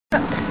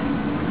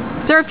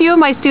So are a few of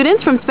my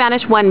students from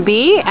Spanish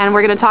 1B, and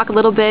we're going to talk a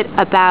little bit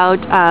about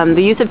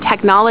the use of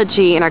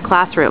technology in our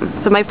classroom.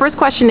 So my first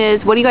question is,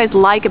 what do you guys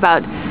like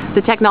about the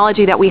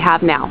technology that we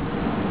have now?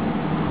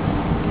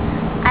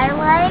 I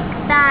like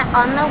that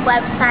on the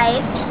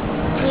website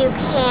you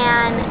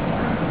can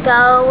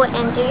go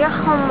and do your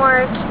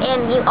homework,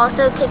 and you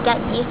also could get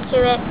used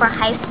to it for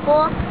high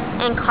school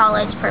and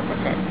college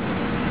purposes.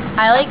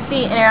 I like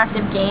the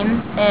interactive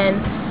games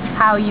and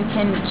how you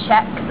can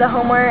check the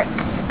homework,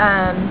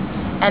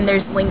 and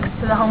there's links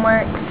to the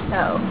homework,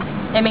 so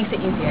it makes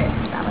it easier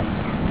that way.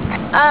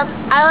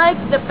 I like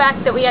the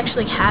fact that we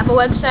actually have a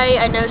website.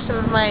 I know some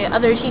of my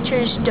other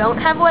teachers don't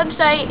have a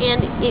website,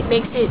 and it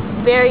makes it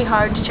very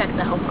hard to check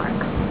the homework.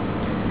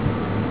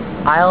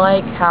 I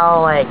like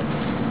how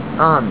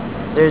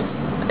there's,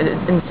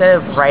 instead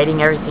of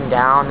writing everything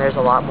down, there's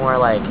a lot more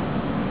like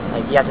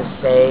you have to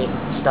say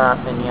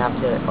stuff, and you have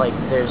to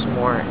there's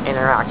more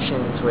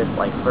interactions with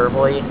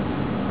verbally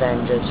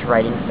than just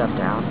writing stuff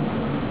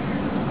down.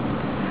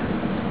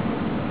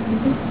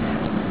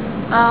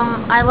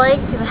 I like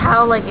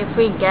how if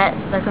we get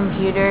the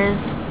computers,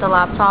 the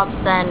laptops,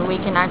 then we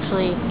can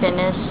actually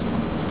finish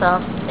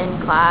stuff in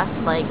class.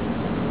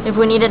 If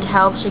we needed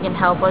help, she can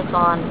help us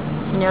on,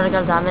 Senora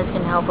Galdames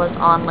can help us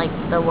on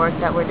the work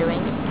that we're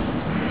doing.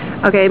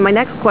 Okay, my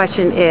next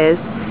question is,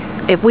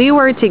 if we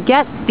were to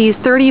get these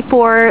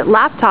 34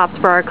 laptops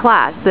for our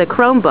class, the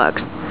Chromebooks,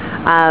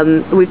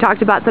 we've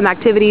talked about some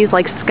activities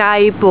like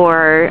Skype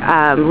or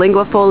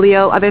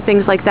Linguafolio, other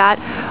things like that.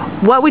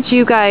 What would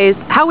you guys,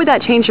 how would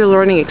that change your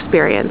learning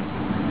experience?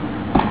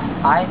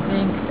 I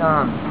think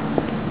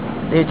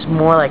it's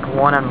more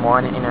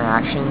one-on-one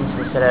interactions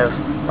instead of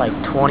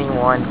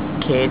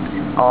 21 kids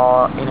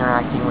all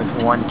interacting with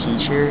one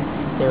teacher.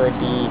 There would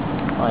be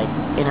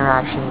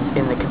interactions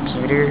in the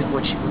computer,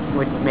 which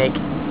would make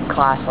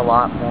class a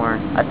lot more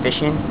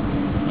efficient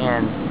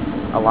and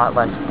a lot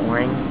less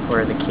boring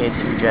for the kids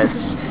who just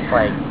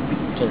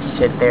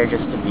sit there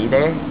just to be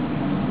there.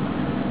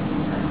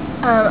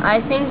 I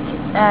think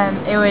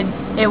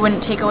it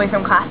wouldn't take away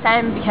from class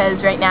time,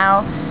 because right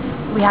now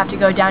we have to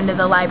go down to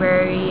the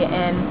library,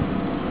 and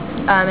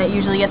it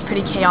usually gets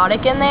pretty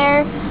chaotic in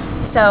there.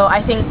 So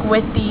I think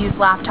with these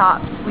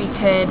laptops we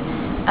could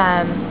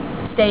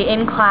stay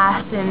in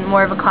class in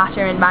more of a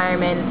classroom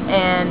environment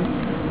and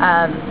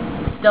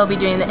still be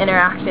doing the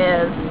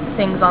interactive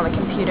things on the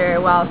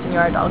computer while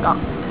Senora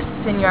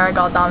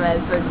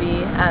Galdames would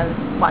be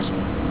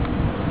watching.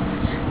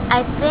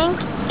 I think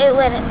it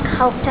would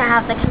help to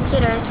have the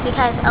computers,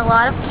 because a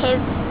lot of kids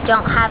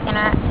don't have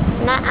internet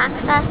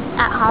access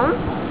at home,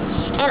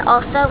 and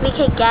also we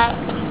could get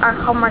our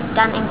homework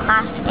done in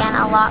class and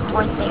a lot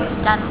more things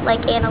done.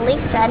 Like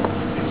Annalise said,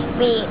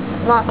 we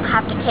won't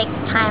have to take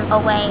time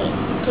away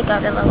to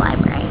go to the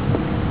library.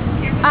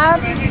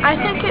 I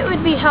think it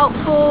would be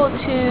helpful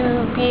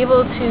to be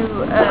able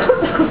to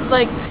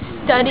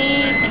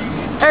study,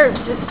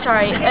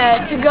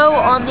 to go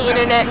on the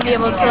internet and be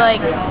able to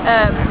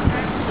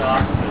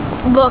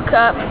look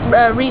up,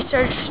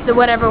 research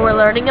whatever we're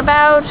learning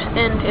about,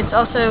 and it's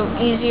also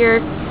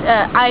easier,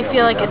 I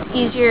feel like it's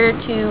easier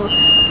to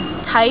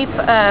type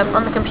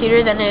on the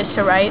computer than it is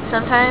to write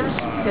sometimes,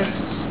 because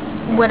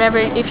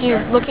if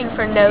you're looking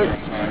for notes,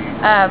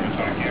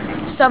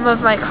 some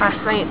of my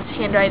classmates'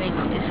 handwriting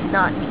is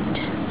not neat.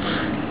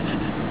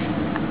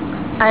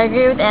 I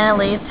agree with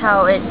Annalise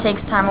how it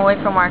takes time away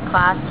from our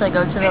class to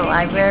go to the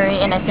library,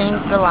 and I think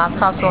the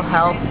laptops will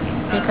help,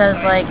 because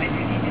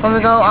when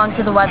we go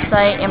onto the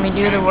website and we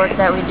do the work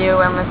that we do,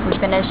 and if we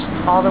finish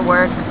all the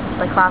work,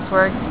 the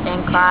classwork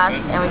in class,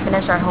 and we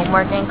finish our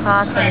homework in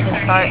class, then we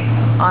can start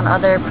on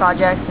other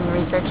projects and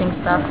researching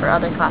stuff for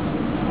other classes.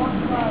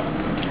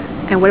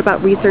 And what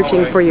about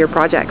researching for your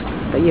projects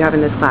that you have in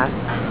this class?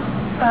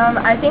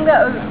 I think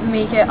that would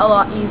make it a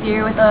lot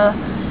easier with the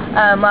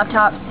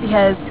laptops,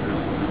 because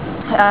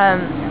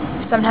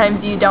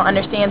sometimes you don't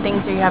understand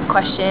things or you have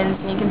questions,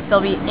 and you can still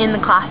be in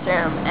the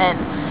classroom, and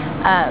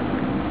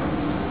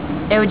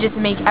it would just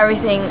make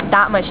everything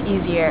that much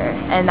easier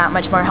and that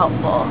much more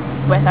helpful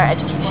with our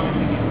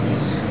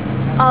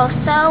education.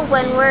 Also,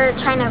 when we're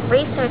trying to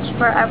research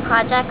for our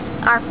projects,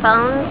 our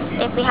phones,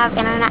 if we have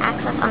internet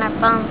access on our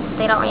phones,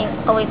 they don't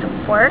always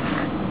work,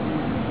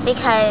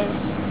 because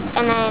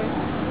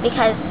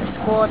the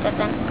school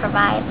doesn't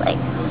provide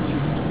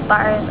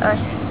bars or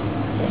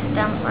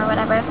system or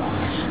whatever.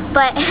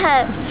 But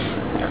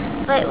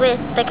with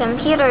the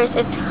computers,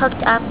 it's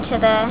hooked up to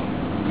the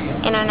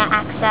internet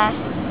access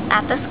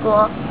at the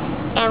school,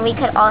 and we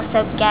could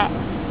also get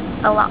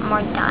a lot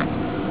more done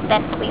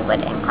than we would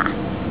in class.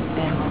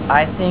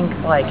 I think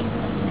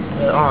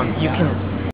you can